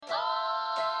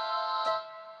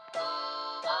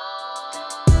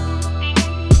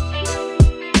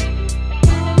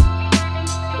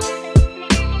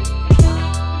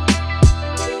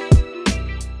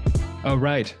All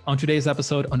right. On today's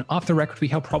episode on Off the Record, we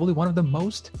have probably one of the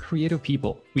most creative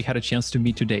people we had a chance to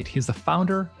meet to date. He's the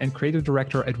founder and creative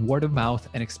director at Word of Mouth,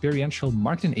 an experiential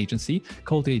marketing agency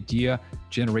called the Idea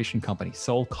Generation Company,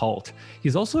 Soul Cult.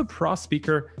 He's also a pro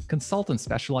speaker, consultant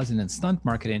specializing in stunt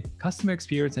marketing, customer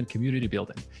experience, and community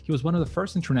building. He was one of the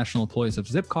first international employees of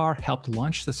Zipcar, helped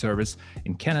launch the service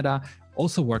in Canada,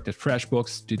 also worked at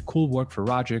FreshBooks, did cool work for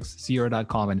Rogix,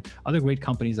 Sierra.com, and other great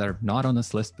companies that are not on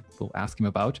this list, but we'll ask him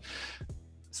about.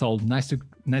 So nice to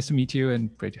meet you,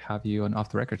 and great to have you on Off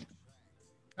the Record.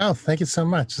 Oh, thank you so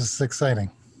much. This is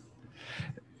exciting.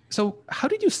 So how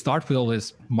did you start with all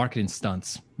this marketing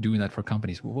stunts, doing that for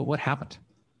companies? What happened?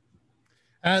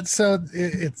 So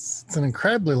it's an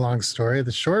incredibly long story.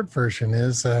 The short version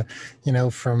is,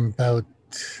 from about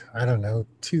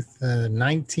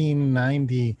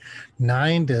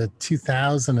 1999 to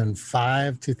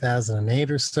 2005,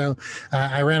 2008 or so.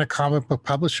 I ran a comic book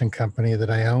publishing company that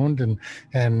I owned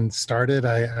and started.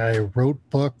 I wrote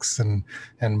books and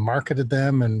marketed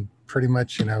them and pretty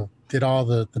much, did all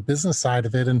the business side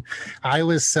of it. And I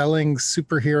was selling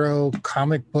superhero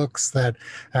comic books that,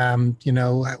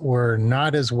 were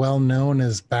not as well known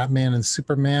as Batman and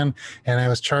Superman. And I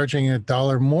was charging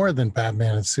 $1 more than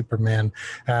Batman and Superman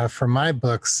for my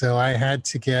books. So I had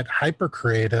to get hyper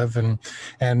creative and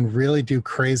really do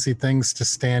crazy things to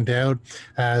stand out.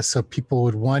 So people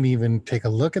would, one, even take a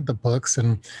look at the books,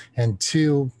 and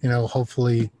two,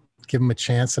 hopefully give them a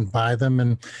chance and buy them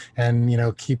and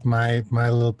keep my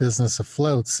little business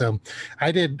afloat. So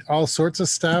I did all sorts of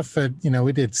stuff.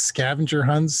 We did scavenger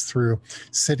hunts through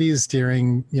cities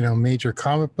during, major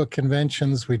comic book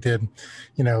conventions. We did,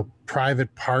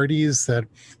 private parties that,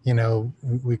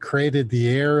 we created the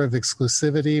air of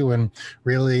exclusivity when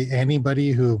really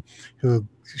anybody who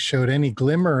showed any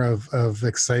glimmer of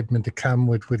excitement to come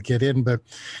would get in. But,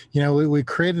 we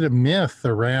created a myth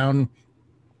around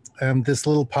this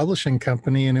little publishing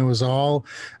company, and it was all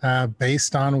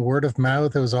based on word of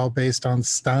mouth. It was all based on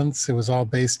stunts. It was all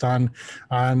based on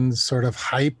sort of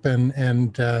hype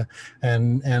and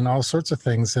all sorts of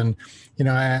things. And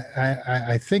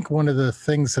I think one of the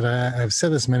things that I've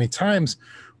said this many times.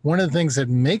 One of the things that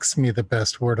makes me the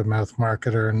best word of mouth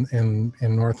marketer in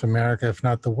North America, if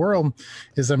not the world,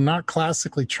 is I'm not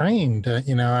classically trained.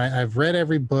 I've read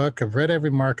every book, I've read every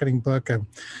marketing book, I've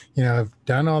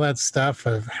done all that stuff.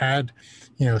 I've had,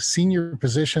 senior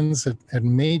positions at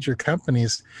major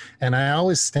companies, and I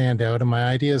always stand out, and my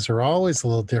ideas are always a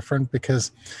little different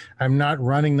because I'm not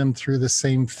running them through the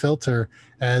same filter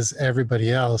as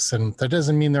everybody else. And that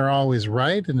doesn't mean they're always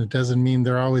right, and it doesn't mean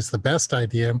they're always the best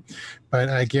idea, but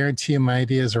I guarantee you my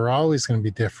ideas are always going to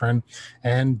be different,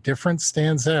 and different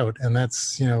stands out. And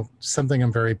that's, something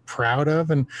I'm very proud of,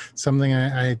 and something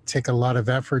I take a lot of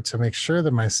effort to make sure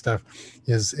that my stuff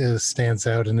is stands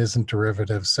out and isn't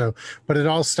derivative. So, but it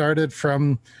all started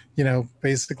from,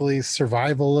 basically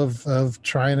survival of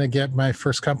trying to get my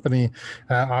first company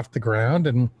off the ground.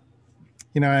 And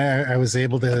I was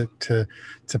able to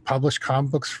publish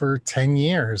comic books for 10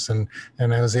 years, and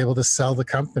I was able to sell the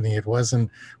company. It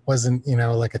wasn't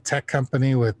like a tech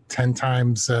company with 10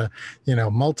 times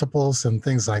multiples and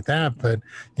things like that, but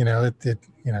it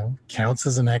counts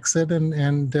as an exit,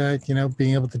 and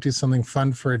being able to do something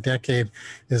fun for a decade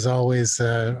is always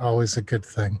a good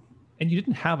thing. And you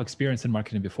didn't have experience in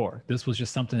marketing before. This was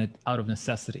just something that out of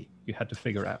necessity you had to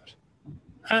figure out.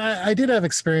 I did have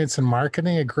experience in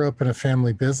marketing. I grew up in a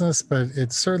family business, but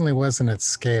it certainly wasn't at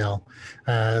scale.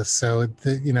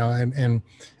 And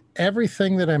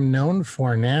everything that I'm known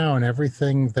for now, and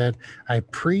everything that I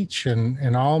preach,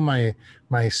 and all my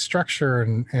structure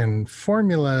and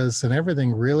formulas and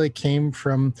everything really came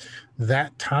from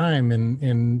that time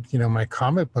in my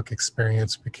comic book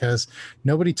experience, because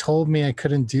nobody told me I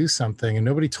couldn't do something, and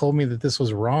nobody told me that this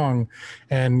was wrong.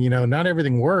 And not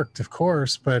everything worked, of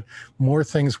course, but more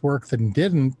things worked than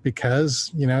didn't,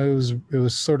 because it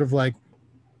was sort of like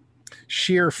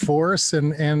sheer force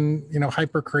and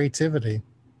hyper creativity.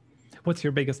 What's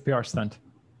your biggest PR stunt?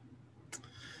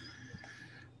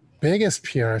 Biggest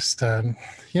PR stunt?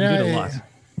 You did a lot.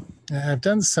 I've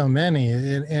done so many,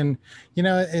 and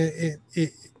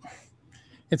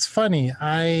it's funny.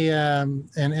 And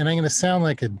I'm going to sound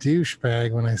like a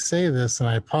douchebag when I say this, and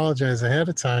I apologize ahead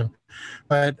of time.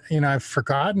 but I've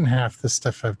forgotten half the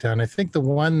stuff I've done. I think the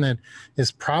one that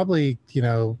is probably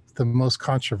the most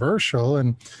controversial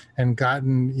and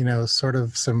gotten sort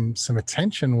of some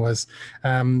attention was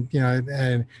I've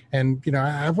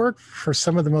worked for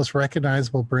some of the most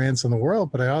recognizable brands in the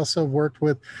world, but I also worked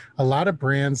with a lot of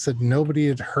brands that nobody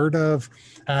had heard of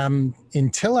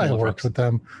until I worked with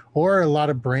them, or a lot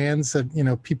of brands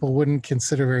that people wouldn't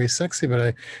consider very sexy.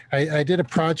 But I did a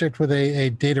project with a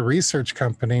data research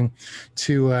company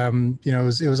to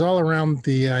it was all around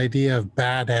the idea of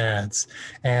bad ads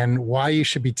and why you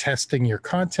should be testing your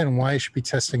content and why you should be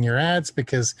testing your ads,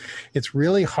 because it's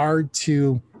really hard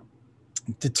to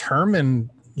determine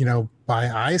by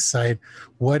eyesight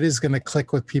what is going to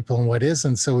click with people and what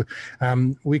isn't. So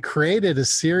we created a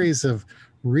series of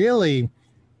really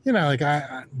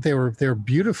they were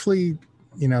beautifully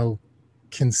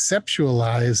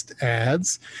conceptualized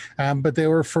ads, but they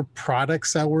were for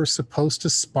products that were supposed to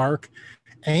spark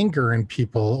anger in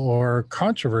people or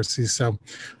controversy. So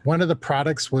one of the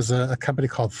products was a company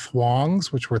called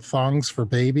Thwongs, which were thongs for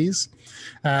babies.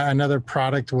 Another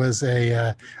product was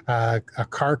a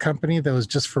car company that was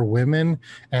just for women,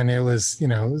 and it was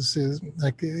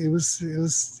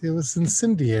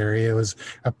incendiary. It was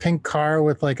a pink car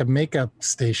with like a makeup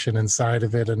station inside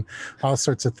of it and all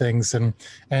sorts of things.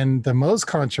 And the most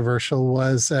controversial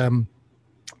was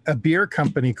a beer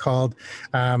company called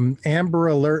Amber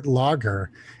Alert Lager,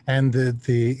 and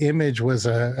the image was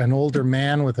an older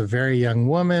man with a very young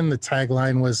woman. The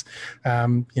tagline was, I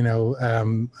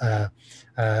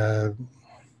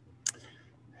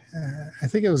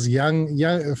think it was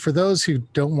young for those who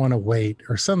don't want to wait,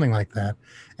 or something like that,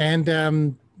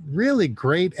 and really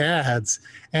great ads.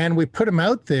 And we put them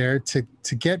out there to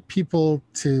get people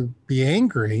to be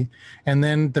angry, and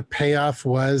then the payoff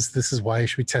was, this is why you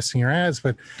should be testing your ads.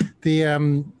 But the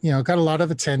it got a lot of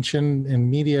attention in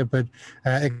media, but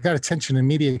it got attention in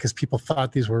media because people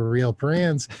thought these were real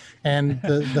brands. And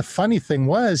the funny thing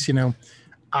was,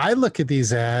 I look at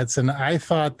these ads and I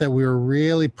thought that we were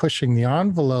really pushing the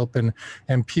envelope and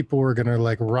people were going to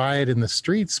like riot in the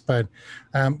streets. But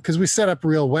because we set up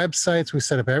real websites, we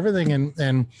set up everything,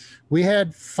 and we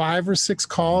had 5 or 6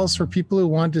 calls for people who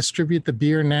want to distribute the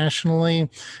beer nationally.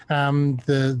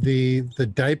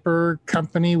 The diaper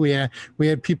company, we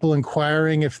had people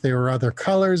inquiring if there were other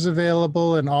colors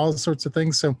available and all sorts of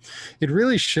things. So it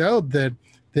really showed that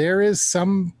there is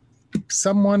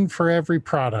someone for every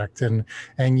product, and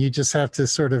you just have to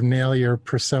sort of nail your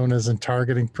personas and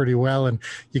targeting pretty well, and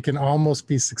you can almost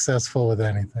be successful with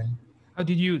anything. How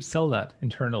did you sell that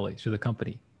internally to the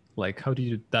company? Like, how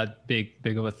did that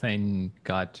big of a thing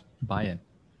got buy-in?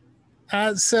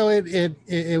 So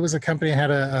it was a company I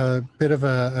had a bit of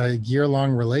a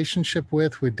year-long relationship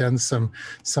with. We'd done some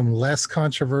less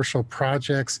controversial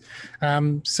projects.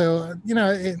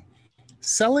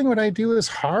 Selling what I do is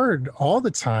hard all the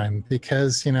time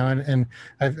because, and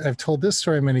I've told this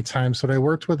story many times, but I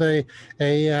worked with a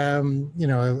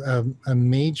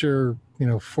major,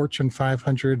 Fortune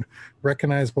 500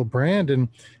 recognizable brand.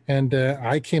 And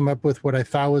I came up with what I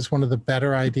thought was one of the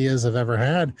better ideas I've ever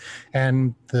had.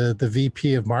 And the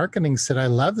VP of marketing said, I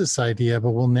love this idea,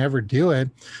 but we'll never do it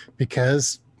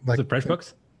because Was it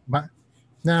FreshBooks?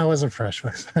 No, it wasn't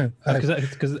FreshBooks.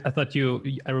 Because I thought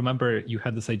I remember you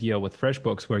had this idea with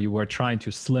FreshBooks where you were trying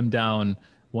to slim down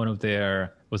one of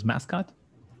their, was mascot?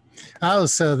 Oh,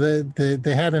 so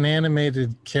they had an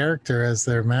animated character as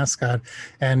their mascot,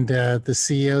 and the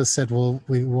CEO said, well,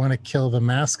 we want to kill the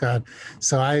mascot.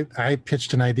 So I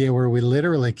pitched an idea where we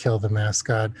literally kill the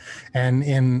mascot, and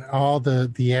in all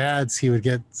the ads, he would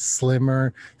get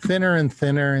slimmer, thinner and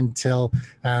thinner until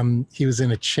he was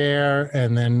in a chair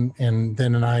and then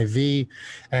an IV,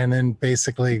 and then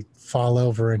basically fall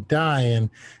over and die. And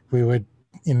we would,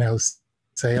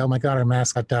 say, oh my God, our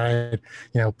mascot died,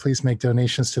 please make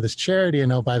donations to this charity.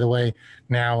 And oh, by the way,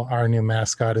 now our new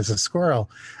mascot is a squirrel.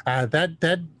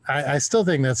 I still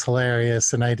think that's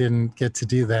hilarious, and I didn't get to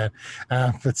do that,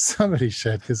 but somebody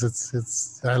should, because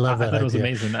it's I love that. I thought it was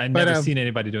amazing. I've never seen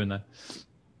anybody doing that.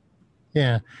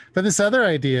 Yeah, but this other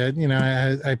idea,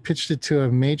 I pitched it to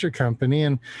a major company,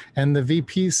 and the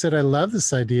VP said, I love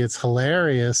this idea, it's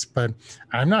hilarious, but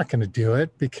I'm not going to do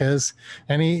it because,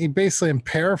 and he basically, I'm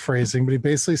paraphrasing, but he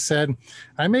basically said,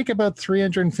 I make about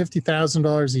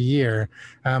 $350,000 a year.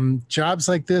 Jobs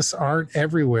like this aren't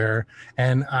everywhere,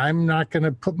 and I'm not going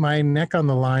to put my neck on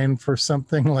the line for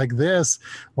something like this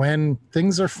when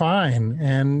things are fine.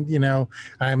 And,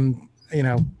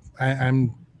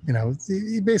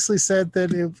 he basically said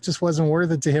that it just wasn't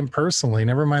worth it to him personally,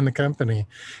 never mind the company.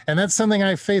 And that's something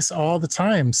I face all the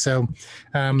time. So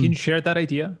can you share that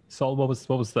idea? So what was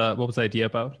the idea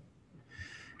about?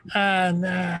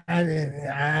 Nah,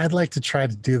 I'd like to try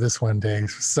to do this one day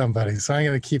for somebody, so I'm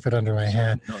going to keep it under my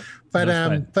hat. No, But no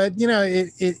sweat. but you know,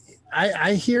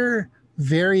 I hear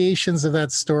variations of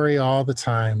that story all the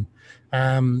time.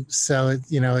 So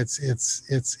you know,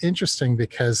 it's interesting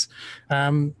because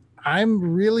I'm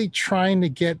really trying to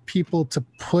get people to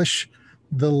push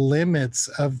the limits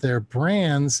of their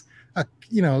brands.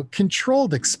 You know,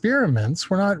 controlled experiments.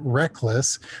 We're not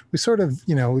reckless. We sort of,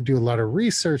 you know, we do a lot of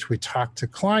research. We talk to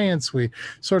clients. We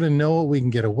sort of know what we can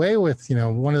get away with. You know,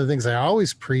 one of the things I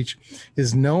always preach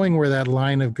is knowing where that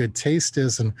line of good taste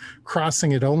is and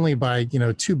crossing it only by, you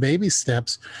know, 2 baby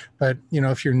steps. But, you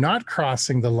know, if you're not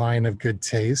crossing the line of good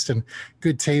taste, and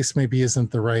good taste maybe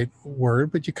isn't the right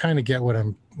word, but you kind of get what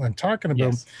I'm talking about.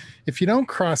 Yes. If you don't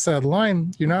cross that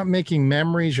line, you're not making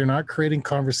memories, you're not creating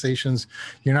conversations,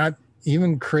 you're not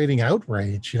even creating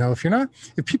outrage. You know,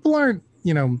 if people aren't,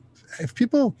 you know, if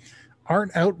people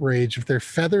aren't outraged, if their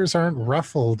feathers aren't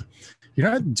ruffled, you're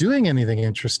not doing anything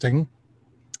interesting,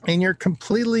 and you're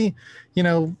completely, you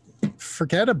know,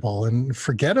 forgettable. And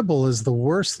forgettable is the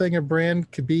worst thing a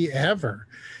brand could be ever.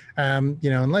 You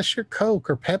know, unless you're Coke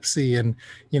or Pepsi, and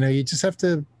you know, you just have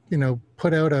to, you know,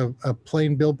 put out a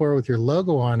plain billboard with your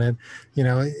logo on it. You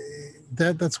know,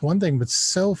 that's one thing, but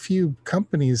so few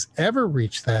companies ever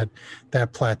reach that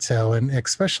plateau, and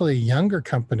especially younger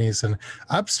companies and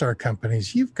upstart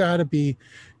companies. You've got to be,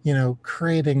 you know,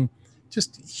 creating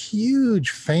just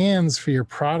huge fans for your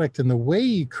product, and the way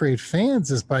you create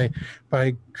fans is by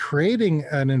creating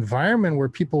an environment where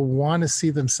people want to see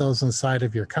themselves inside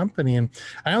of your company. And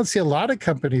I don't see a lot of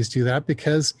companies do that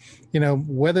because, you know,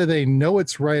 whether they know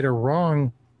it's right or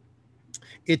wrong,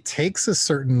 it takes a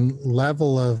certain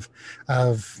level of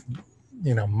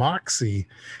you know, moxie.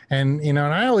 And you know,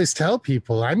 and I always tell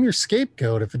people, I'm your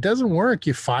scapegoat. If it doesn't work,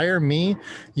 you fire me.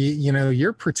 You know,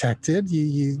 you're protected.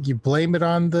 You blame it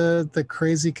on the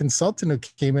crazy consultant who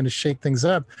came in to shake things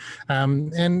up.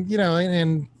 And you know,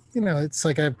 and you know, it's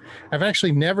like I've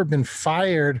actually never been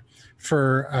fired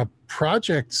for a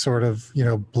project sort of, you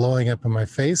know, blowing up in my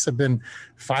face. I've been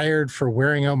fired for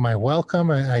wearing out my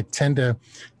welcome. I tend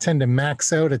to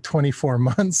max out at 24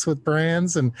 months with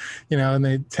brands, and you know, and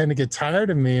they tend to get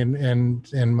tired of me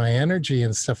and my energy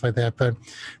and stuff like that.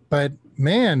 But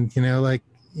man, you know, like,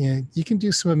 you know, you can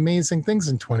do some amazing things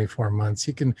in 24 months.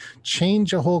 You can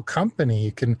change a whole company.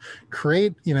 You can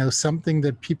create, you know, something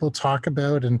that people talk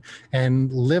about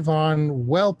and live on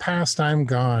well past I'm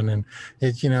gone. And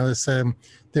it, you know, it's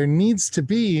there needs to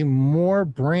be more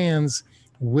brands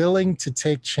willing to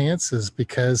take chances,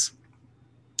 because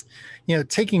you know,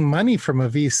 taking money from a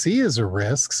VC is a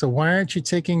risk. So why aren't you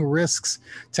taking risks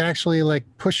to actually like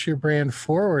push your brand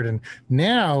forward? And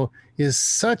now is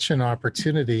such an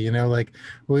opportunity. You know, like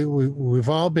we've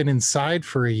all been inside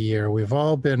for a year. We've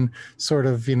all been sort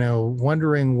of, you know,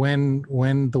 wondering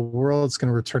when the world's going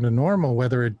to return to normal,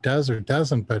 whether it does or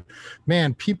doesn't. But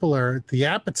man, the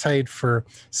appetite for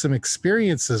some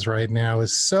experiences right now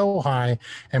is so high,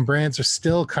 and brands are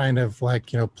still kind of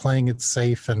like, you know, playing it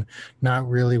safe and not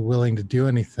really willing to do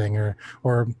anything,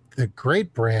 or the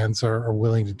great brands are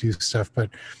willing to do stuff,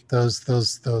 but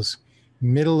those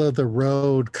middle of the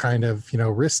road kind of, you know,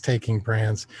 risk-taking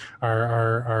brands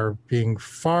are being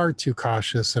far too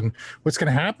cautious. And what's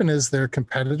going to happen is their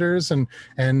competitors and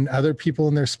other people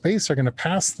in their space are going to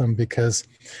pass them, because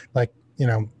like, you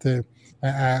know,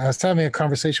 I was having a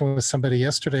conversation with somebody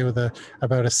yesterday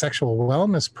about a sexual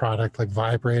wellness product like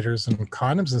vibrators and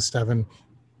condoms and stuff, and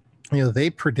you know, they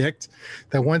predict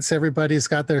that once everybody's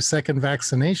got their second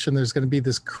vaccination, there's going to be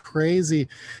this crazy,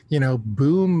 you know,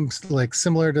 boom, like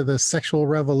similar to the sexual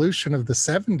revolution of the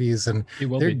 70s. And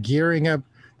they're gearing up.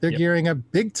 They're gearing up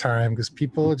big time, because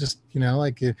people just, you know,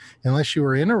 like, unless you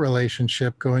were in a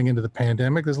relationship going into the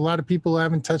pandemic, there's a lot of people who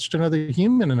haven't touched another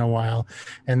human in a while.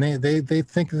 And they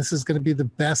think this is going to be the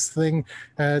best thing,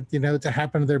 you know, to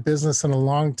happen to their business in a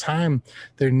long time.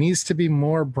 There needs to be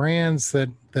more brands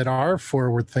that are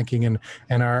forward thinking and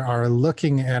are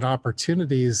looking at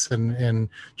opportunities and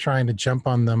trying to jump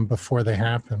on them before they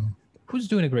happen. Who's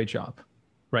doing a great job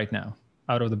right now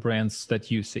out of the brands that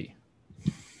you see?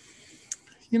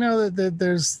 You know,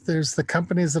 there's the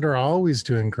companies that are always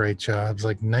doing great jobs.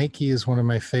 Like Nike is one of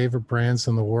my favorite brands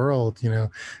in the world. You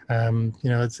know,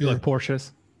 it's you like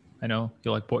Porsches. I know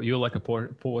you like what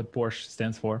Porsche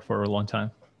stands for a long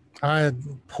time.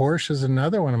 Porsche is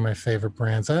another one of my favorite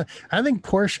brands. I think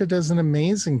Porsche does an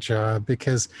amazing job,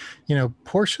 because, you know,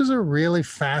 Porsche is a really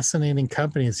fascinating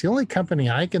company. It's the only company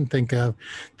I can think of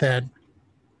that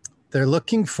they're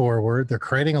looking forward. They're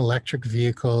creating electric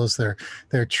vehicles.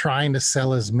 They're trying to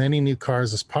sell as many new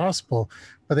cars as possible,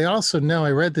 but they also know,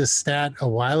 I read this stat a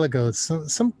while ago, it's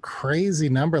some crazy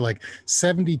number, like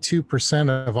 72%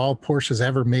 of all Porsches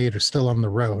ever made are still on the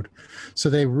road. So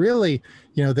they really,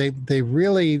 they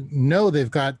really know they've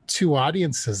got two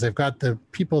audiences. They've got the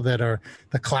people that are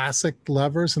the classic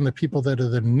lovers and the people that are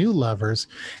the new lovers.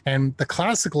 And the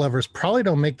classic lovers probably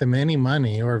don't make them any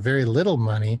money or very little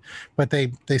money, but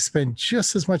they spend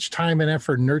just as much time and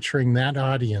effort nurturing that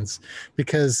audience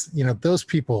because, those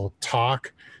people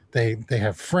talk. They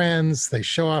have friends, they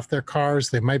show off their cars,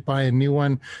 they might buy a new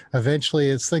one eventually.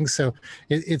 It's things. So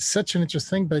it's such an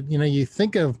interesting thing. But you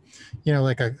think of,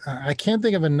 I can't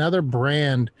think of another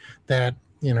brand that,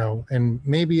 and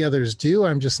maybe others do,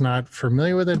 I'm just not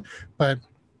familiar with it, but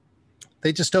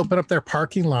they just open up their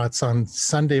parking lots on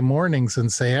Sunday mornings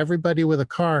and say, everybody with a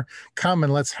car, come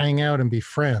and let's hang out and be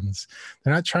friends.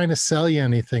 They're not trying to sell you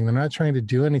anything. They're not trying to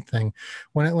do anything.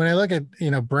 When I look at,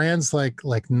 brands like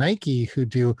Nike, who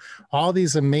do all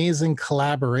these amazing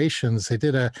collaborations, they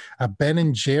did a Ben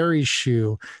and Jerry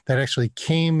shoe that actually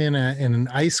came in an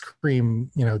ice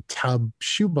cream, tub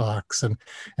shoebox and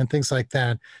things like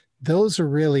that. Those are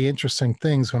really interesting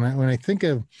things. When I think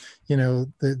of,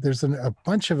 there's a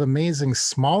bunch of amazing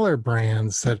smaller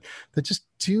brands that just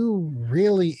do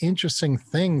really interesting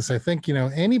things. I think,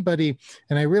 anybody,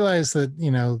 and I realize that,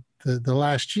 the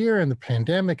last year and the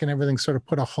pandemic and everything sort of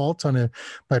put a halt on it,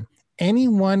 but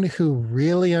anyone who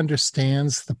really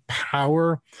understands the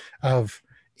power of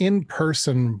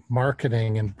in-person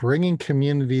marketing and bringing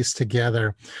communities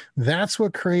together, that's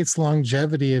what creates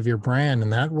longevity of your brand,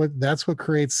 and that's what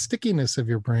creates stickiness of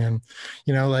your brand.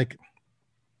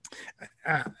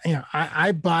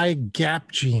 I buy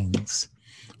Gap jeans.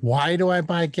 Why do I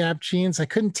buy Gap jeans? I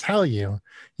couldn't tell you.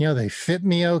 They fit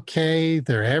me okay.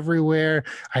 They're everywhere.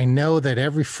 I know that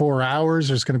every 4 hours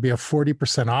there's going to be a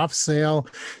 40% off sale.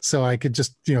 So I could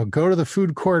just, go to the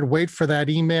food court, wait for that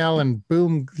email, and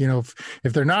boom, if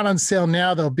they're not on sale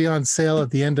now, they'll be on sale at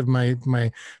the end of my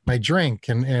drink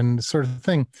and sort of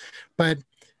thing. But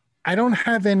I don't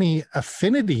have any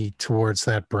affinity towards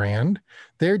that brand.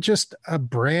 They're just a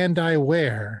brand I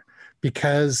wear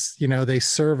because, they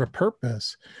serve a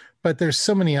purpose. But there's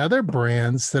so many other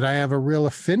brands that I have a real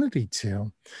affinity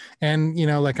to. And,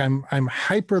 I'm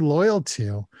hyper loyal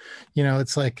to,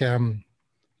 it's like,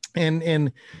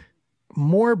 and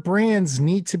more brands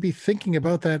need to be thinking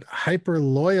about that hyper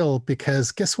loyal,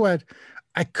 because guess what?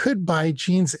 I could buy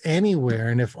jeans anywhere.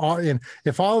 And if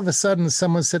all of a sudden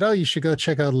someone said, oh, you should go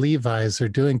check out Levi's, they're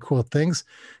doing cool things,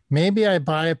 maybe I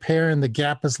buy a pair and the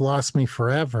Gap has lost me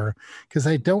forever because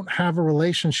I don't have a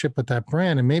relationship with that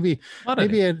brand. And maybe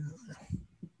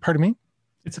pardon me?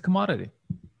 It's a commodity.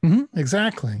 Mm-hmm,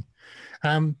 exactly.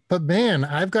 But man,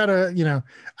 I've got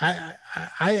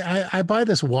I buy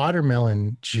this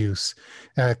watermelon juice.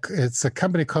 It's a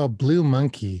company called Blue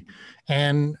Monkey,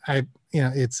 and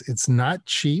it's not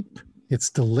cheap. It's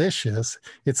delicious.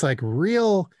 It's like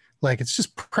real, like it's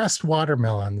just pressed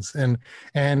watermelons and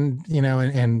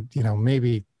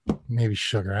maybe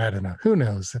sugar. I don't know. Who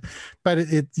knows? But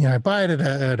I buy it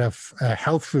at a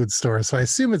health food store, so I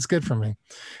assume it's good for me.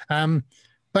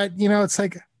 But it's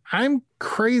like I'm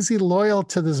crazy loyal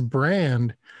to this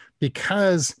brand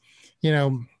because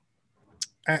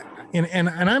and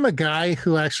I'm a guy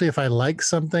who actually, if I like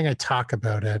something, I talk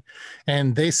about it.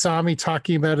 And they saw me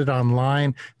talking about it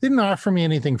online. They didn't offer me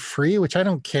anything free, which I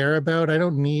don't care about. I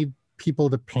don't need people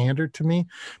to pander to me,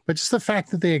 but just the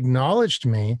fact that they acknowledged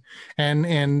me and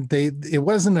it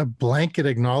wasn't a blanket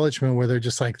acknowledgement where they're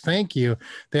just like, thank you.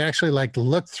 They actually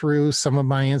looked through some of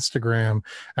my Instagram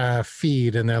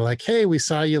feed and they're like, hey, we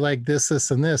saw you like this,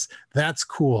 and this. That's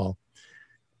cool.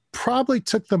 Probably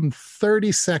took them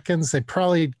 30 seconds. They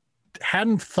probably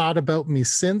hadn't thought about me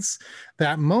since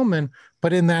that moment,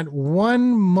 but in that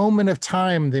one moment of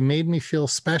time, they made me feel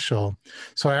special.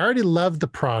 So I already love the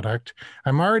product.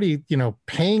 I'm already,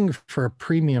 paying for a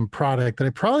premium product that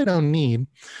I probably don't need.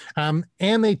 And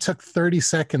they took 30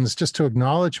 seconds just to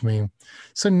acknowledge me.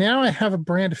 So now I have a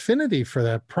brand affinity for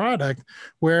that product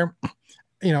where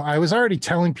I was already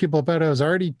telling people about it. I was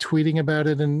already tweeting about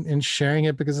it and sharing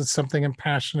it because it's something I'm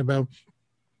passionate about.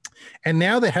 And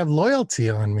now they have loyalty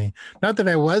on me. Not that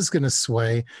I was going to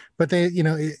sway, but they,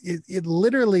 it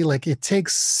literally, it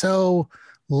takes so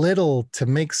little to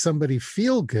make somebody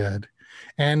feel good.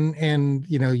 And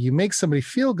you make somebody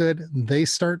feel good, they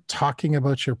start talking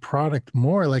about your product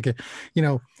more.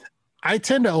 I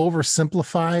tend to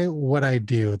oversimplify what I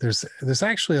do. There's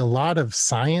actually a lot of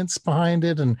science behind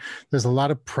it, and there's a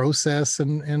lot of process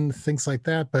and things like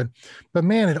that. But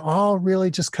man, it all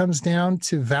really just comes down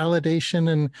to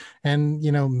validation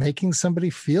and making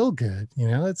somebody feel good.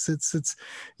 It's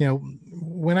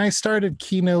when I started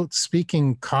keynote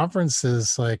speaking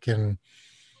conferences like in,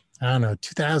 I don't know,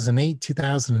 2008,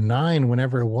 2009,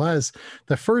 whenever it was,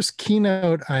 the first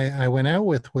keynote I went out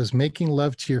with was making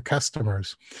love to your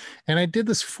customers. And I did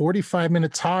this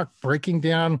 45-minute talk breaking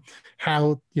down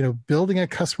how, building a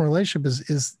customer relationship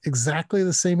is exactly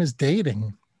the same as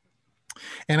dating.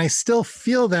 And I still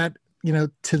feel that,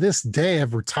 to this day.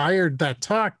 I've retired that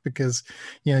talk because,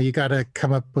 you got to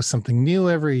come up with something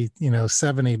new every,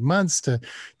 7, 8 months to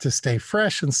stay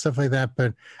fresh and stuff like that.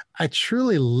 But I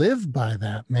truly live by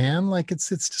that, man. Like it's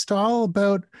just all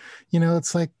about,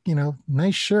 it's like,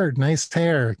 nice shirt, nice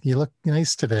hair. You look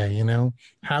nice today.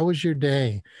 How was your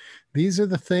day? These are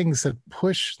the things that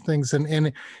push things.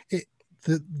 And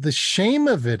the shame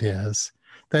of it is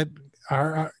that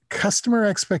our customer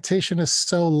expectation is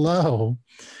so low,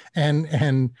 and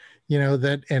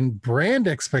and brand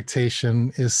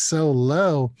expectation is so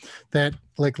low that,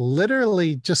 like,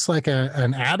 literally just like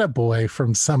an attaboy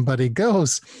from somebody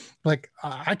goes, like,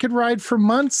 I could ride for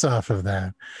months off of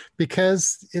that,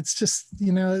 because it's just,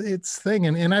 it's thing.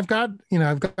 And I've got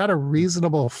a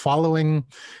reasonable following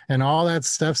and all that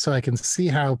stuff, so I can see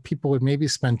how people would maybe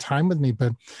spend time with me.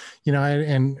 But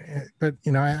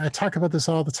I talk about this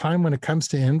all the time when it comes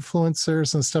to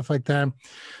influencers and stuff like that.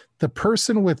 The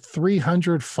person with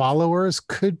 300 followers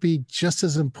could be just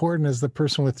as important as the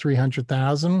person with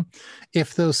 300,000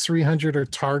 if those 300 are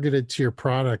targeted to your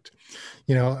product.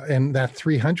 And that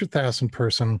 300,000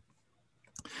 person,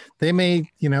 they may,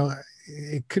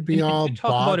 it could be all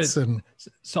bots. And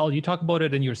Saul, you talk about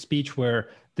it in your speech where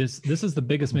this is the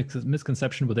biggest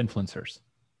misconception with influencers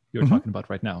you're talking about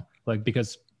right now. Like,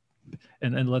 because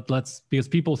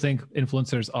people think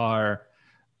influencers are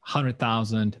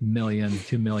 100,000, million,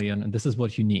 2 million, and this is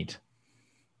what you need.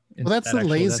 Well, that's the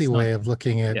lazy way of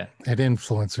looking at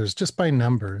influencers, just by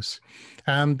numbers,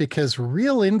 because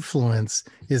real influence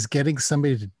is getting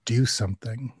somebody to do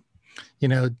something.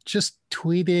 Just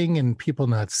tweeting and people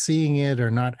not seeing it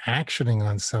or not actioning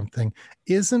on something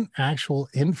isn't actual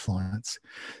influence.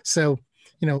 So,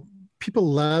 people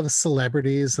love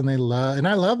celebrities, and I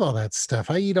love all that stuff.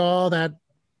 I eat all that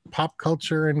pop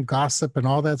culture and gossip and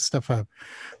all that stuff up.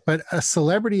 But a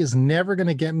celebrity is never going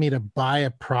to get me to buy a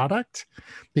product,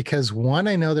 because one,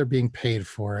 I know they're being paid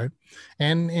for it.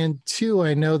 And two,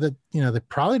 I know that, they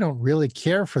probably don't really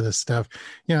care for this stuff.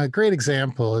 A great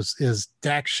example is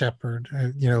Dax Shepard,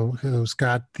 who's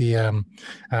got the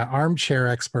Armchair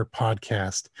Expert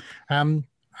podcast.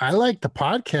 I like the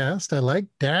podcast. I like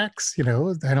Dax. I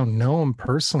don't know him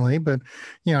personally, but,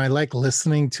 I like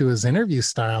listening to his interview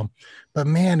style. But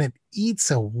man, it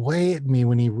eats away at me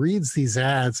when he reads these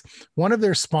ads. One of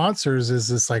their sponsors is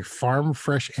this like farm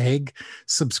fresh egg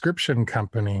subscription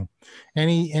company. And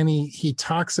he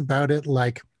talks about it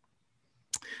like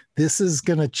this is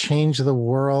going to change the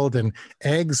world, and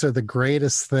eggs are the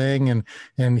greatest thing.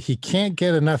 And he can't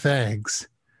get enough eggs.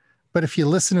 But if you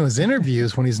listen to his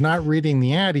interviews, when he's not reading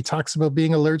the ad, he talks about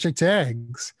being allergic to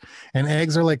eggs. And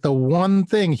eggs are like the one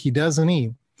thing he doesn't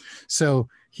eat. So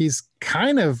he's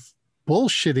kind of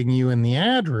bullshitting you in the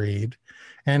ad read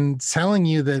and telling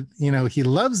you that, he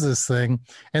loves this thing.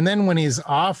 And then when he's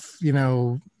off,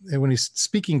 when he's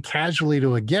speaking casually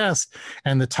to a guest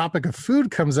and the topic of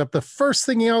food comes up, the first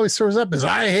thing he always throws up is,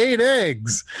 I hate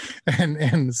eggs,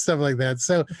 and stuff like that.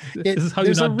 So this is how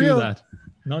you not do that.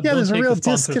 There's a real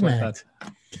disconnect.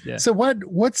 Like yeah. So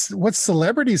what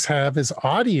celebrities have is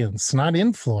audience, not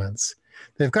influence.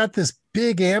 They've got this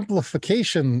big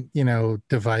amplification,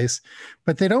 device,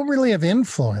 but they don't really have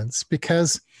influence,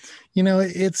 because,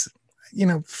 it's,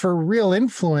 for real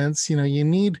influence, you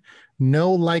need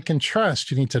know, like, and trust.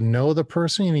 You need to know the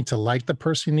person. You need to like the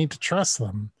person. You need to trust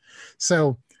them.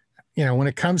 So, when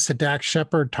it comes to Dax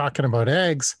Shepard talking about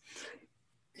eggs,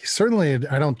 certainly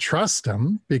I don't trust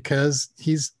him, because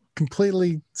he's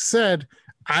completely said,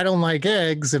 I don't like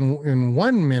eggs in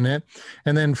 1 minute.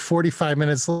 And then 45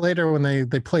 minutes later, when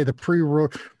they play the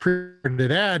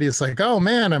pre-recorded ad, he's like, oh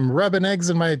man, I'm rubbing eggs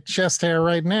in my chest hair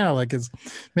right now. Like, it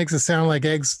makes it sound like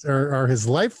eggs are his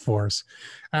life force.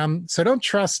 So I don't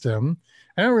trust him.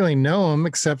 I don't really know him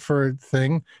except for a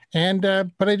thing. And,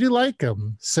 but I do like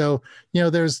him. So,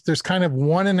 there's kind of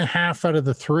 1.5 out of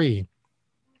the 3.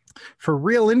 For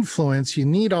real influence, you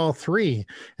need all 3.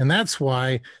 And that's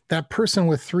why that person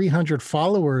with 300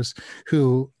 followers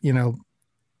who,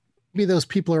 those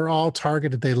people are all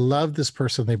targeted. They love this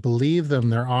person. They believe them.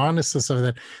 They're honest and stuff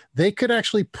like that. They could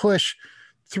actually push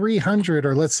 300,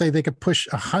 or let's say they could push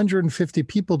 150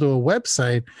 people to a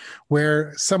website,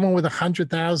 where someone with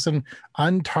 100,000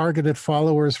 untargeted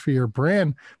followers for your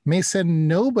brand may send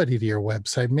nobody to your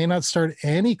website, may not start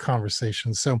any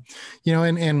conversation. So,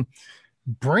 and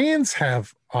brands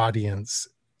have audience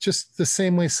just the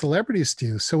same way celebrities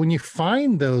do. So when you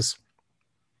find those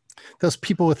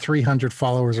people with 300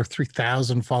 followers or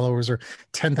 3,000 followers or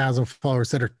 10,000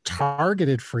 followers that are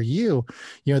targeted for you,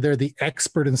 they're the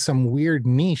expert in some weird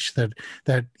niche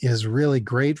that is really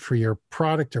great for your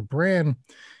product or brand.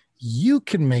 You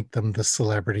can make them the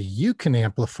celebrity. You can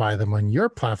amplify them on your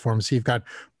platform. So you've got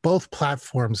both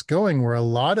platforms going, where a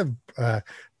lot of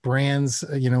brands,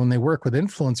 when they work with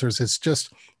influencers, it's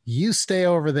just, you stay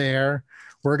over there.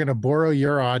 We're going to borrow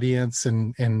your audience,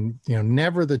 and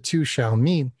never the two shall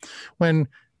meet. When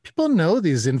people know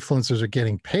these influencers are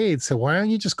getting paid, so why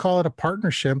don't you just call it a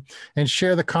partnership and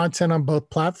share the content on both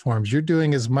platforms? You're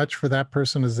doing as much for that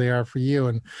person as they are for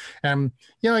you. And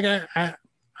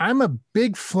I'm a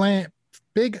big fan,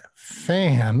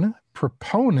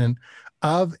 proponent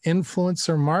of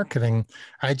influencer marketing.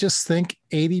 I just think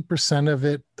 80% of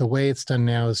it, the way it's done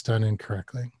now, is done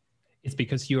incorrectly. It's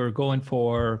because you're going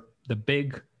for the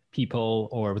big people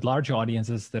or with large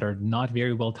audiences that are not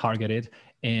very well targeted,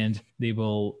 and they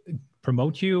will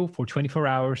promote you for 24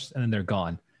 hours and then they're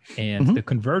gone. And the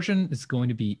conversion is going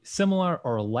to be similar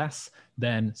or less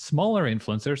than smaller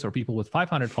influencers or people with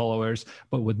 500 followers,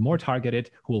 but with more targeted,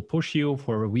 who will push you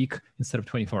for a week instead of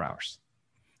 24 hours.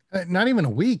 Not even a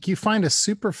week. You find a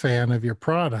super fan of your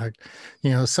product,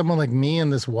 someone like me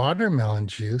and this watermelon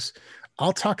juice,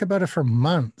 I'll talk about it for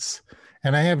months.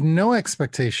 And I have no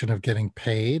expectation of getting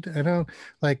paid. I don't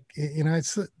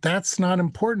that's not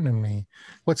important to me.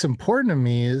 What's important to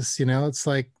me is, it's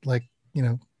like,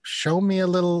 show me a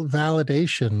little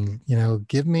validation,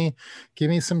 give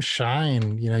me some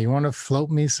shine. You want to float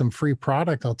me some free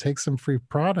product, I'll take some free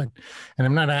product. And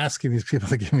I'm not asking these people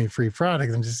to give me free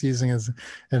product. I'm just using it as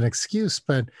an excuse.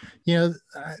 But,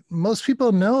 most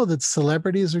people know that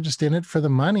celebrities are just in it for the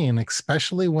money. And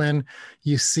especially when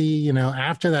you see,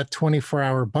 after that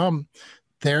 24-hour bump,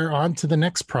 they're on to the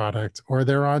next product, or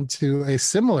they're on to a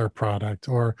similar product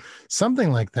or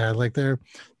something like that. Like there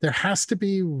has to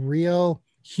be real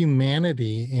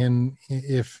humanity in,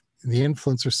 if the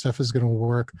influencer stuff is going to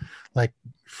work like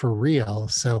for real.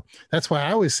 So that's why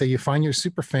I always say you find your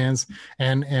super fans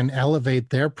and elevate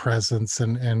their presence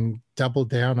and double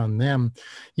down on them.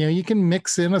 You can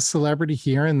mix in a celebrity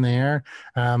here and there.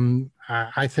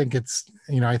 I think it's,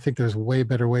 I think there's way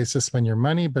better ways to spend your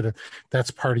money, but if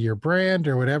that's part of your brand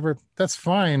or whatever, that's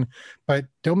fine. But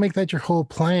don't make that your whole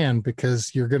plan,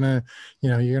 because you're going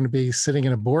to be sitting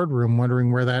in a boardroom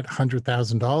wondering where that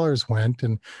 $100,000 went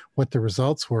and what the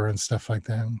results were and stuff like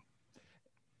that.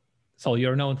 So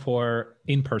you're known for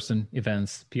in-person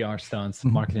events, PR stunts,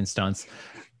 marketing stunts.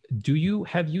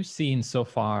 Have you seen so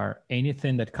far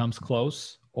anything that comes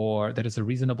close or that is a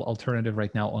reasonable alternative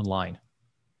right now online?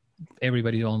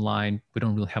 Everybody online. We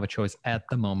don't really have a choice at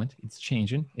the moment. It's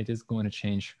changing. It is going to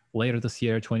change later this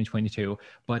year, 2022.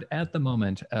 But at the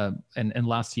moment, and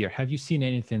last year, have you seen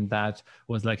anything that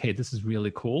was like, hey, this is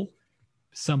really cool?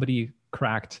 Somebody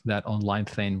cracked that online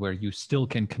thing where you still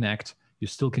can connect, you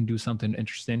still can do something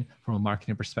interesting from a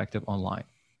marketing perspective online.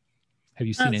 Have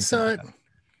you seen anything like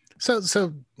that?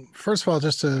 So first of all,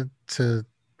 just to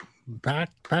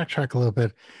backtrack a little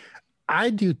bit,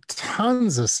 I do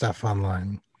tons of stuff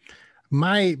online.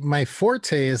 My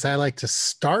forte is I like to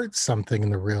start something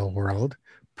in the real world,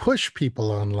 push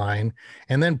people online,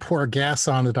 and then pour gas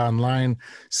on it online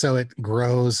so it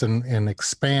grows and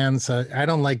expands. I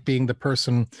don't like being the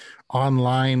person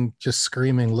online just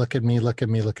screaming, look at me, look at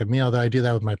me, look at me, although I do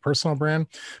that with my personal brand.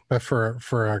 But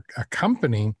for a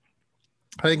company,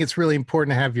 I think it's really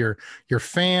important to have your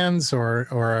fans or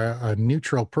a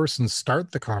neutral person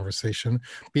start the conversation,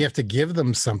 but you have to give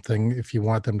them something if you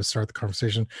want them to start the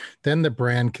conversation. Then the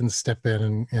brand can step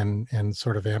in and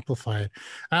sort of amplify it.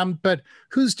 But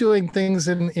who's doing things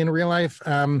in real life?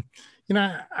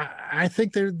 I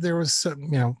think there was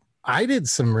some, I did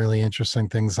some really interesting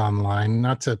things online,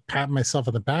 not to pat myself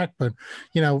on the back, but,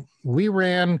 we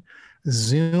ran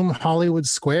Zoom Hollywood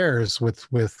Squares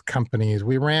with companies.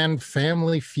 We ran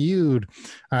Family Feud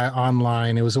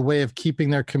online. It was a way of keeping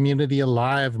their community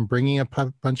alive and bringing a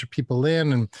bunch of people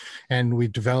in. And we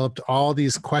developed all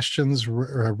these questions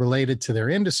related to their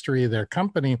industry, their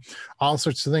company, all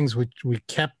sorts of things, which we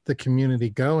kept the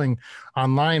community going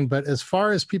online. But as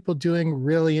far as people doing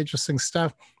really interesting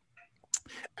stuff,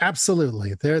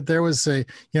 Absolutely. There was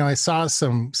I saw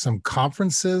some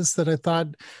conferences that I thought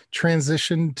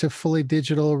transitioned to fully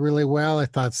digital really well. I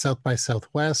thought South by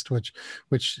Southwest, which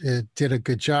did a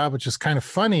good job, which is kind of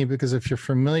funny because if you're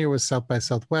familiar with South by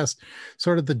Southwest,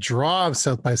 sort of the draw of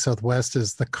South by Southwest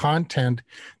is the content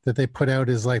that they put out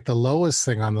is like the lowest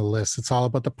thing on the list. It's all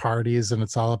about the parties and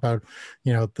it's all about,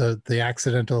 the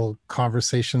accidental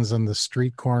conversations on the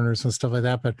street corners and stuff like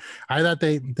that. But I thought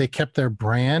they kept their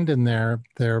brand and their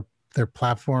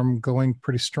platform going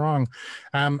pretty strong.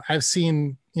 I've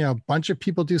seen a bunch of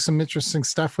people do some interesting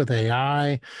stuff with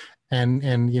AI,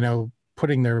 and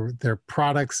putting their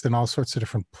products in all sorts of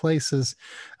different places.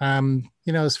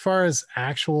 As far as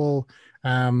actual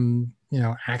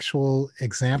actual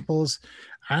examples,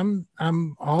 I'm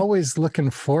always looking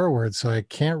forward, so I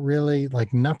can't really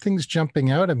nothing's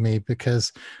jumping out at me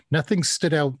because nothing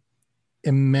stood out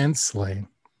immensely.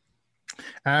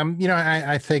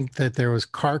 I think that there was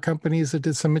car companies that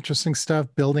did some interesting stuff,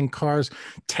 building cars,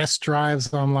 test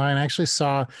drives online. I actually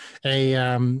saw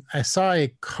I saw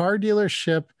a car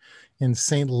dealership in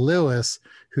St. Louis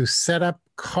who set up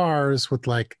cars with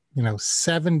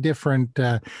 7 different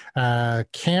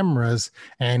cameras,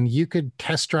 and you could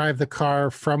test drive the car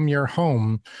from your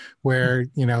home, where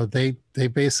they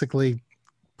basically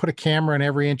put a camera in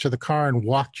every inch of the car and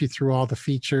walked you through all the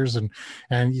features,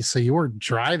 so you weren't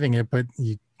driving it, but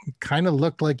you kind of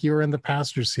looked like you were in the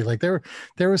passenger seat. There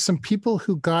were some people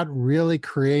who got really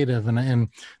creative, and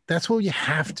that's what you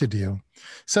have to do.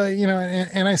 So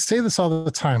and I say this all the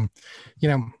time,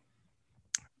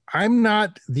 I'm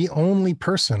not the only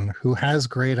person who has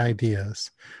great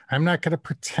ideas. I'm not going to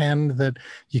pretend that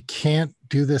you can't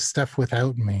do this stuff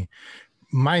without me.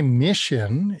 My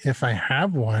mission, if I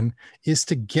have one, is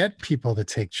to get people to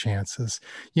take chances.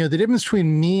 The difference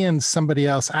between me and somebody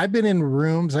else, I've been in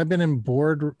boardrooms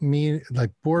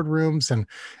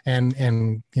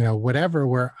and whatever,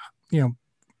 where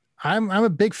I'm a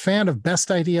big fan of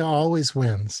best idea always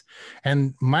wins.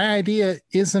 And my idea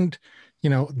isn't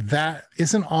that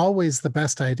isn't always the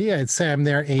best idea. I'd say I'm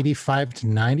there 85 to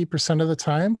 90% of the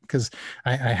time because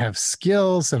I have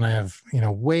skills and I have,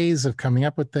 ways of coming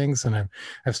up with things. And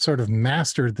I've sort of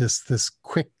mastered this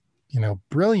quick,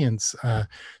 brilliance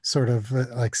sort of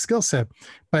skill set.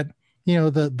 But,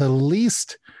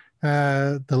 the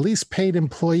least paid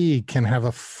employee can have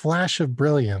a flash of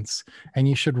brilliance, and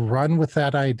you should run with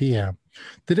that idea.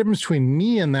 The difference between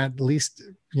me and that least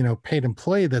paid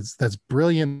employee that's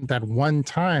brilliant that one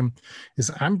time is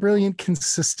I'm brilliant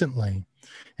consistently,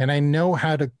 and I know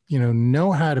how to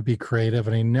be creative,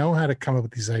 and I know how to come up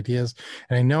with these ideas,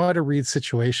 and I know how to read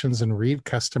situations and read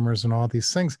customers and all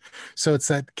these things. So it's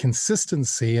that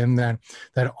consistency, and that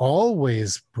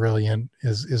always brilliant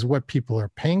is what people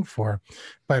are paying for.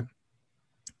 But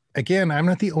again, I'm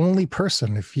not the only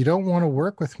person. If you don't want to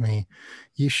work with me,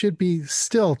 you should be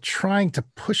still trying to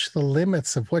push the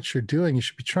limits of what you're doing. You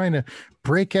should be trying to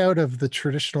break out of the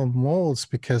traditional molds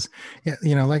because,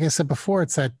 like I said before,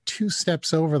 it's that 2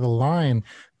 steps over the line.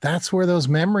 That's where those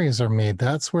memories are made.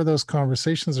 That's where those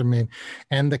conversations are made.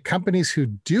 And the companies who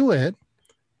do it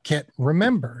get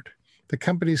remembered. The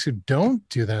companies who don't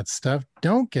do that stuff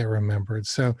don't get remembered.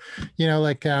 So,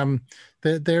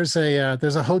 there's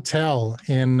a hotel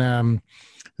and I'm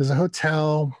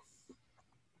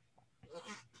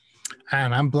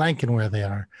blanking where they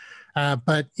are,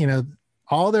 but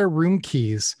all their room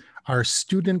keys are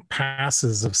student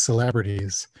passes of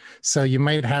celebrities. So you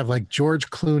might have George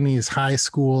Clooney's high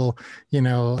school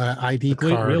ID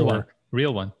card,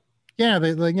 real one. Yeah,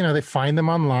 they find them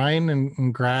online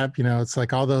and grab, it's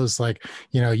all those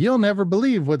you'll never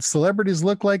believe what celebrities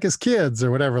look like as kids or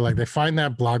whatever. They find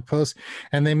that blog post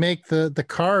and they make the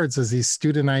cards as these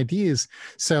student IDs.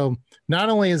 So not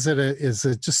only is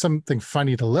it just something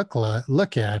funny to look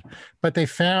at, but they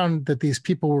found that these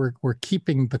people were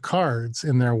keeping the cards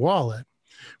in their wallet,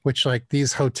 which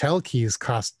these hotel keys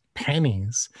cost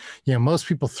pennies. Most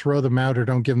people throw them out or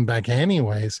don't give them back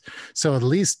anyways. So at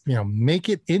least, make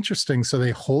it interesting. So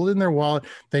they hold in their wallet,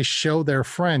 they show their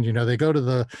friend, they go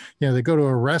to they go to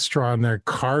a restaurant, they're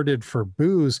carded for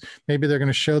booze. Maybe they're going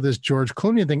to show this George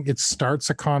Clooney thing. It starts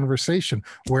a conversation.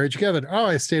 Where'd you get it? Oh,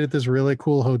 I stayed at this really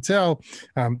cool hotel.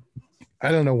 I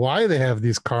don't know why they have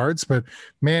these cards, but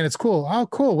man, it's cool. Oh,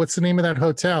 cool. What's the name of that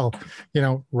hotel?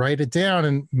 Write it down,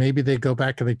 and maybe they go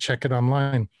back and they check it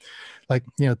online.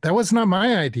 That was not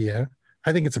my idea.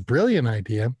 I think it's a brilliant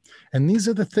idea. And these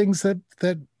are the things that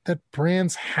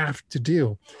brands have to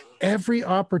do. Every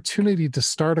opportunity to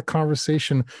start a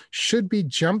conversation should be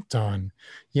jumped on,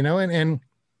 and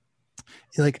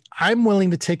I'm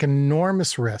willing to take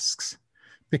enormous risks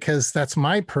because that's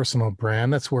my personal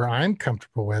brand. That's where I'm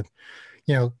comfortable with.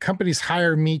 Companies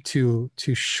hire me to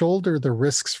shoulder the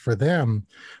risks for them.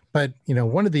 But,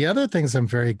 one of the other things I'm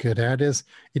very good at is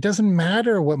it doesn't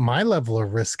matter what my level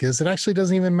of risk is. It actually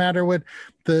doesn't even matter what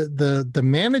the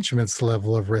management's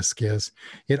level of risk is.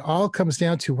 It all comes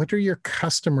down to what are your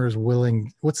customers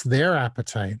willing, what's their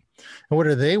appetite, and what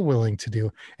are they willing to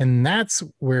do? And that's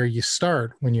where you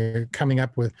start when you're coming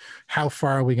up with how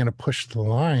far are we going to push the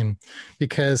line?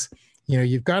 Because,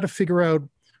 you've got to figure out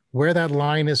where that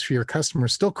line is for your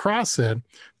customers. Still cross it,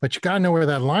 but you got to know where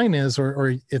that line is,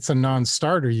 or it's a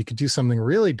non-starter. You could do something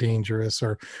really dangerous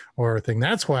or a thing.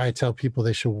 That's why I tell people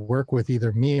they should work with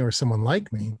either me or someone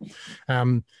like me.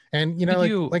 And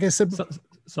like I said,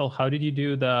 so how did you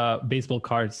do the baseball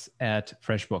cards at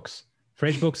FreshBooks?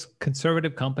 FreshBooks,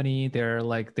 conservative company. They're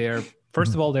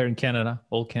first of all, they're in Canada.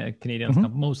 All Canadians,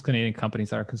 most Canadian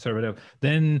companies are conservative.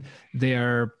 Then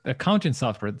their accounting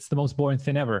software. It's the most boring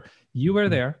thing ever. You were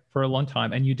there for a long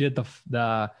time, and you did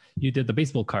the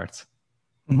baseball cards.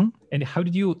 And how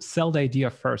did you sell the idea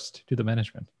first to the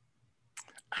management?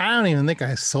 I don't even think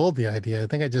I sold the idea. I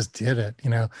think I just did it,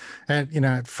 at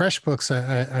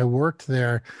FreshBooks, I worked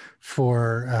there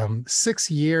for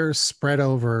 6 years spread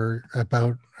over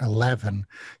about 11.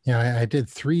 I did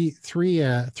three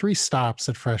stops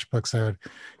at FreshBooks. I would,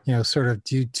 sort of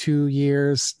do 2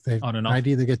 years. On and off. I'd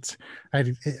either get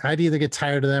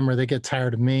tired of them or they get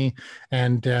tired of me.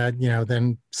 And,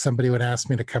 then somebody would ask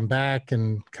me to come back.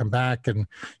 And,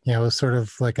 it was sort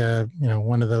of like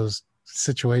one of those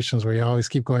situations where you always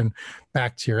keep going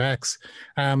back to your ex.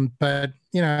 But,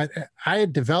 I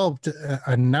had developed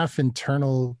enough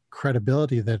internal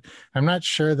credibility that I'm not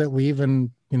sure that we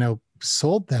even,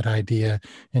 sold that idea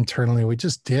internally. We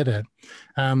just did it.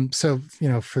 So,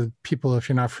 for people, if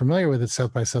you're not familiar with it,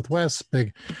 South by Southwest,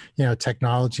 big,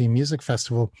 technology music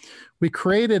festival, we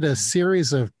created a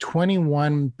series of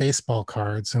 21 baseball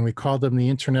cards and we called them the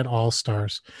Internet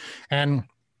All-Stars. And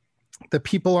the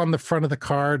people on the front of the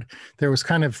card, there was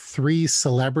kind of 3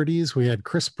 celebrities. We had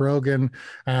Chris Brogan,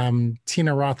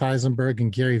 Tina Roth Eisenberg,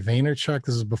 and Gary Vaynerchuk.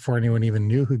 This was before anyone even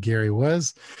knew who Gary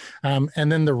was.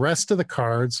 And then the rest of the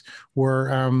cards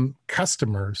were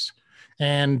customers.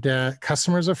 And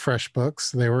customers of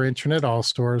FreshBooks. They were Internet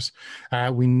All-Stars.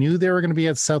 We knew they were going to be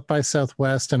at South by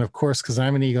Southwest. And of course, because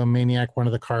I'm an egomaniac, one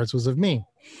of the cards was of me.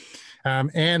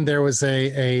 And there was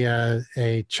a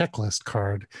checklist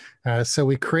card. So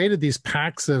we created these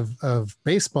packs of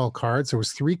baseball cards. There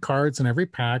was 3 cards in every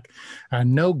pack.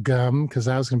 No gum, because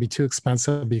that was going to be too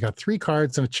expensive. But you got 3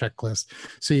 cards and a checklist.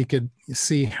 So you could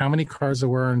see how many cards there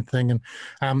were and thing.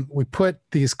 And we put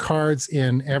these cards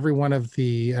in every one of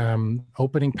the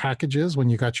opening packages when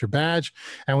you got your badge.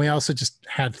 And we also just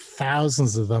had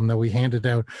thousands of them that we handed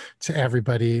out to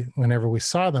everybody whenever we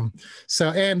saw them. So,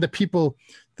 and the people...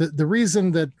 The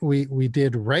reason that we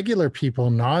did regular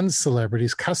people,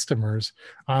 non-celebrities, customers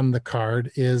on the card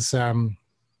is,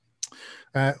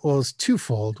 it's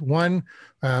twofold. One,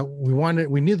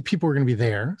 we knew the people were going to be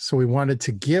there. So we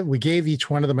gave each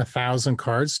one of them 1,000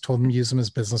 cards, told them to use them as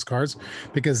business cards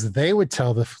because they would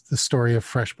tell the story of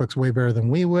FreshBooks way better than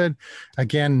we would.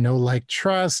 Again, no like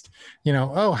trust,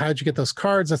 oh, how'd you get those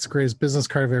cards? That's the greatest business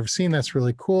card I've ever seen. That's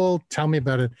really cool. Tell me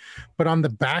about it. But on the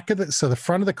back of it, so the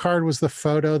front of the card was the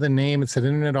photo, the name, it said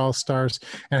Internet All-Stars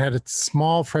and had a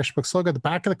small FreshBooks logo. The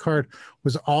back of the card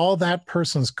was all that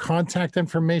person's contact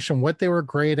information, what they were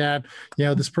great at.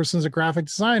 This person's a graphic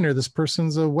designer, this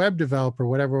person's a web developer,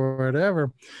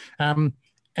 whatever.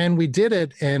 And we did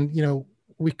it. And,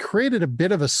 we created a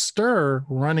bit of a stir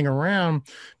running around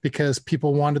because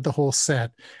people wanted the whole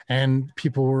set and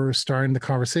people were starting the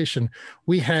conversation.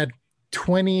 We had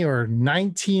 20 or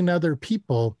 19 other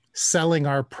people selling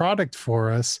our product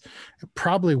for us,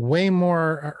 probably way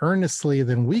more earnestly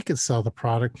than we could sell the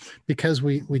product because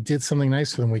we did something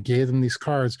nice for them. We gave them these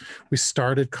cards. We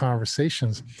started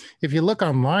conversations. If you look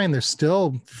online, there's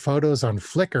still photos on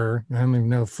Flickr. I don't even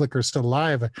know if Flickr is still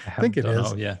live. I think it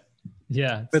is. Oh, yeah.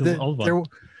 Yeah. But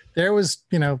there was,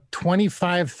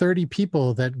 25, 30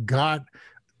 people that got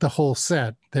the whole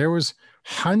set. There was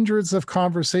hundreds of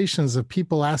conversations of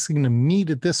people asking to meet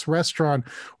at this restaurant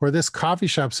or this coffee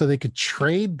shop so they could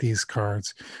trade these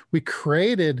cards. We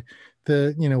created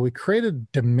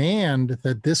demand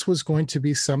that this was going to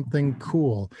be something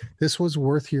cool. This was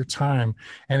worth your time.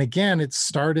 And again, it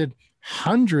started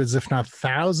hundreds, if not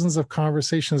thousands of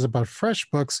conversations about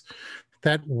FreshBooks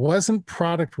that wasn't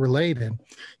product related.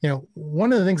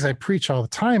 One of the things I preach all the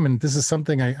time, and this is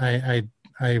something I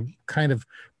kind of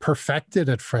perfected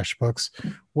at FreshBooks,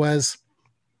 was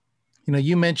You know,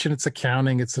 you mentioned it's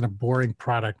accounting, it's a boring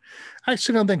product. I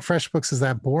actually don't think FreshBooks is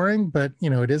that boring, but you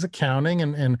know, it is accounting,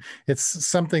 and it's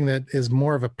something that is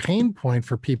more of a pain point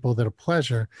for people than a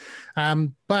pleasure.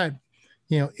 But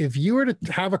you know, if you were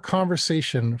to have a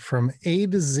conversation from A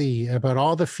to Z about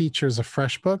all the features of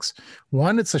FreshBooks,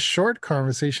 one, it's a short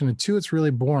conversation, and two, it's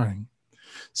really boring.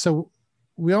 So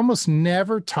we almost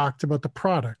never talked about the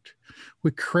product. We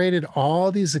created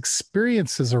all these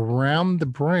experiences around the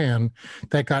brand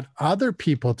that got other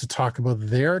people to talk about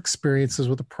their experiences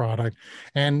with the product,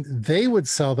 and they would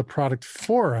sell the product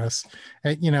for us,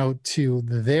 you know, to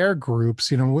their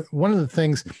groups. You know, one of the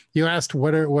things you asked,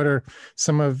 what are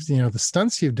some of, you know, the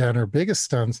stunts you've done or biggest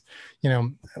stunts? You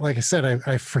know, like I said,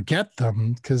 I forget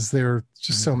them because there are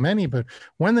just so many. But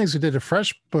one of the things we did at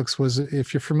FreshBooks was,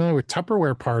 if you're familiar with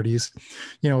Tupperware parties,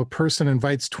 you know, a person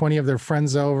invites 20 of their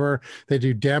friends over. They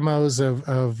do demos of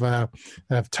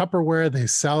Tupperware. They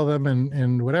sell them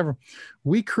and whatever.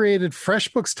 We created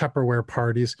FreshBooks Tupperware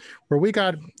parties where we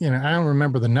got, you know, I don't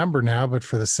remember the number now, but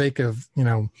for the sake of, you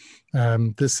know,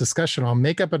 this discussion, I'll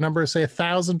make up a number, say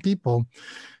 1,000 people.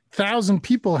 1,000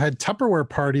 people had Tupperware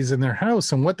parties in their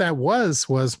house. And what that was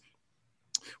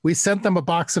we sent them a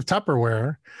box of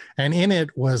Tupperware, and in it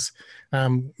was,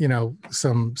 you know,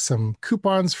 some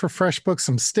coupons for FreshBooks,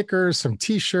 some stickers, some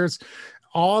T-shirts,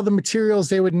 all the materials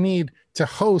they would need to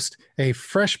host a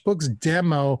FreshBooks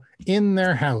demo in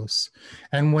their house.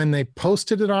 And when they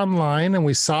posted it online and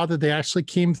we saw that they actually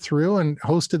came through and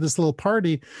hosted this little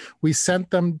party, we sent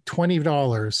them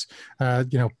 $20,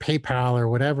 you know, PayPal or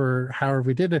whatever, however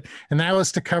we did it. And that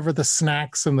was to cover the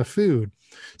snacks and the food.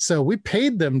 So we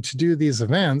paid them to do these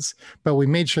events, but we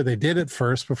made sure they did it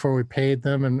first before we paid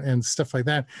them and stuff like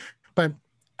that. But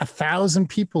 1,000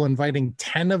 people inviting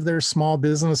 10 of their small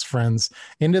business friends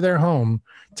into their home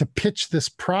to pitch this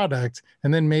product,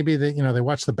 and then maybe they, you know, they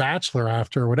watched The Bachelor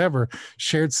after or whatever,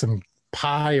 shared some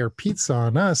pie or pizza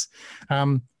on us.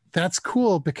 That's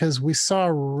cool because we saw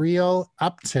a real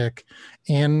uptick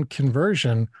in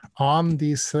conversion on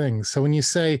these things. So when you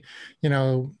say, you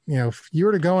know, if you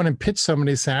were to go in and pitch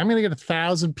somebody, say, I'm going to get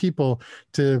 1,000 people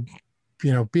to,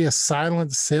 you know, be a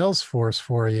silent sales force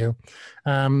for you,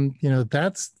 you know,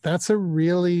 that's a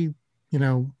really, you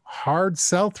know, hard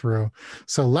sell through.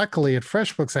 So luckily at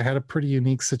FreshBooks, I had a pretty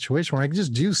unique situation where I could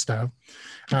just do stuff,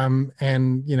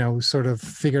 and, you know, sort of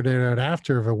figured it out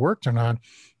after if it worked or not.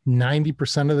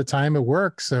 90% of the time it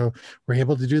works. So we're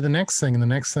able to do the next thing and the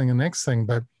next thing and the next thing.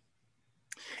 But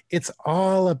it's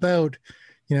all about,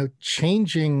 you know,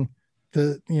 changing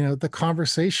the, you know, the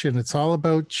conversation. It's all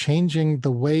about changing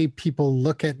the way people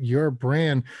look at your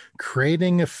brand,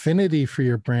 creating affinity for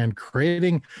your brand,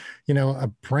 creating, you know, a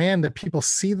brand that people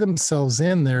see themselves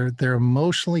in, they're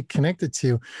emotionally connected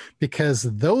to, because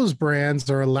those brands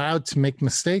are allowed to make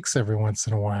mistakes every once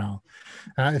in a while.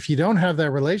 If you don't have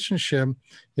that relationship,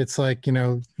 it's like, you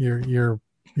know, your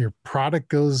product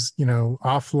goes, you know,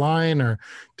 offline or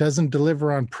doesn't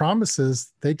deliver on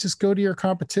promises, they just go to your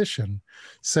competition.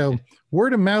 So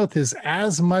word of mouth is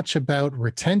as much about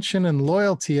retention and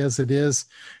loyalty as it is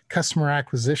customer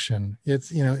acquisition.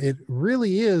 It's, you know, it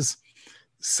really is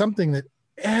something that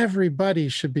everybody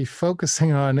should be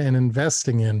focusing on and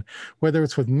investing in, whether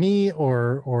it's with me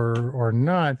or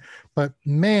not. But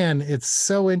man, it's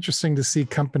so interesting to see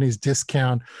companies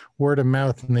discount word of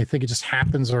mouth and they think it just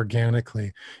happens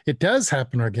organically. It does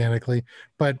happen organically,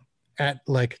 but at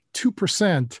like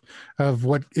 2% of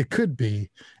what it could be.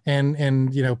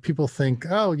 And you know, people think,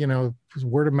 oh, you know,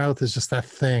 word of mouth is just that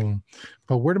thing.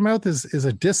 But word of mouth is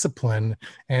a discipline,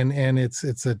 and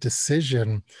it's a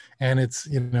decision, and it's,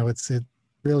 you know, it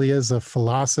really is a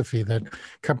philosophy that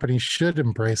companies should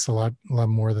embrace a lot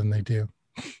more than they do.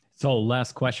 So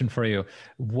last question for you.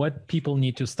 What people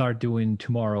need to start doing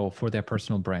tomorrow for their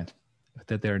personal brand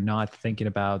that they're not thinking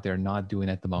about, they're not doing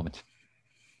at the moment?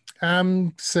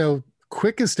 So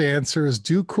quickest answer is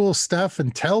do cool stuff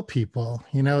and tell people.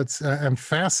 You know, it's I'm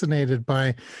fascinated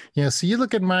by, you know, so you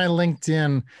look at my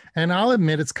LinkedIn, and I'll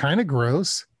admit it's kind of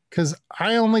gross because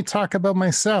I only talk about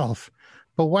myself,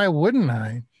 but why wouldn't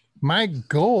I? My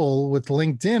goal with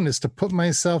LinkedIn is to put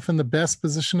myself in the best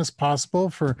position as possible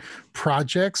for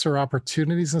projects or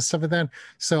opportunities and stuff like that.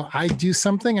 So I do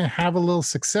something, I have a little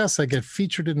success, I get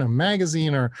featured in a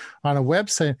magazine or on a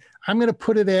website, I'm going to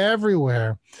put it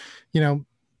everywhere. You know,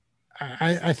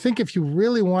 I think if you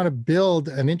really want to build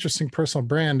an interesting personal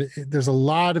brand, there's a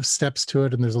lot of steps to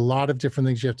it and there's a lot of different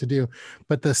things you have to do.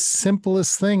 But the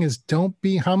simplest thing is don't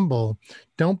be humble.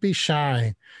 Don't be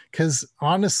shy. Because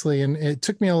honestly, and it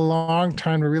took me a long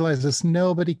time to realize this,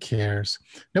 nobody cares.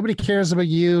 Nobody cares about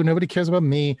you. Nobody cares about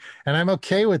me. And I'm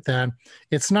okay with that.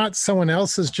 It's not someone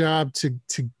else's job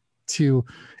to to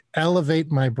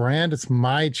elevate my brand. It's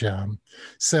my job.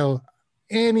 So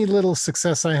any little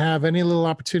success I have, any little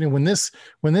opportunity, when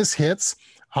this hits,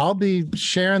 I'll be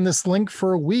sharing this link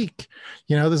for a week.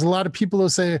 There's a lot of people who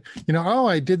say, oh,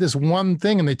 I did this one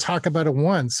thing, and they talk about it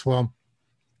once. Well,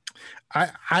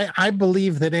 I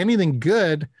believe that anything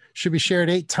good should be shared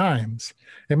 8 times.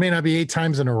 It may not be 8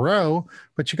 times in a row,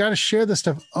 but you got to share this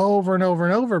stuff over and over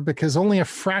and over, because only a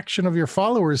fraction of your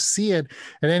followers see it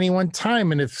at any one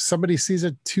time. And if somebody sees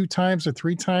it 2 times or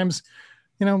 3 times,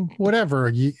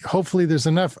 whatever, hopefully there's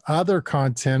enough other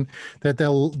content that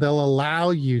they'll allow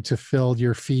you to fill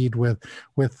your feed with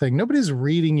things. Nobody's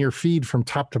reading your feed from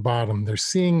top to bottom. They're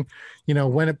seeing,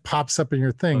 when it pops up in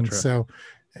your thing. So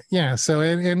yeah. So,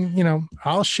 and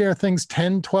I'll share things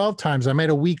 10, 12 times. I might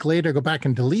a week later go back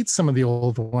and delete some of the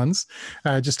old ones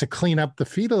just to clean up the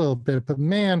feed a little bit. But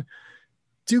man,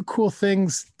 do cool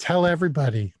things. Tell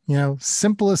everybody,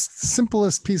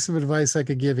 simplest piece of advice I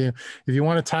could give you. If you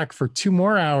want to talk for 2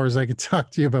 more hours, I could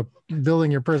talk to you about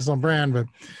building your personal brand, but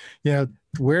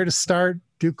where to start,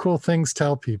 do cool things,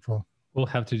 tell people. We'll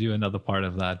have to do another part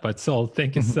of that. But Saul,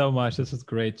 thank you so much. This was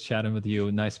great chatting with you.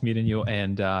 Nice meeting you.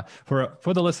 And for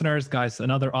the listeners, guys,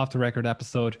 another Off the Record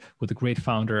episode with a great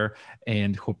founder.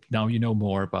 And hope now you know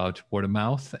more about word of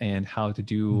mouth and how to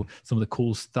do some of the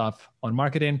cool stuff on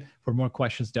marketing. For more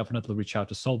questions, definitely reach out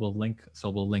to Saul. We'll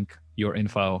link your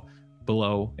info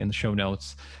below in the show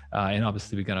notes. And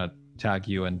obviously, we're going to tag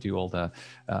you and do all the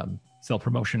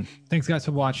self-promotion. Thanks, guys,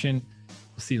 for watching.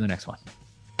 We'll see you in the next one.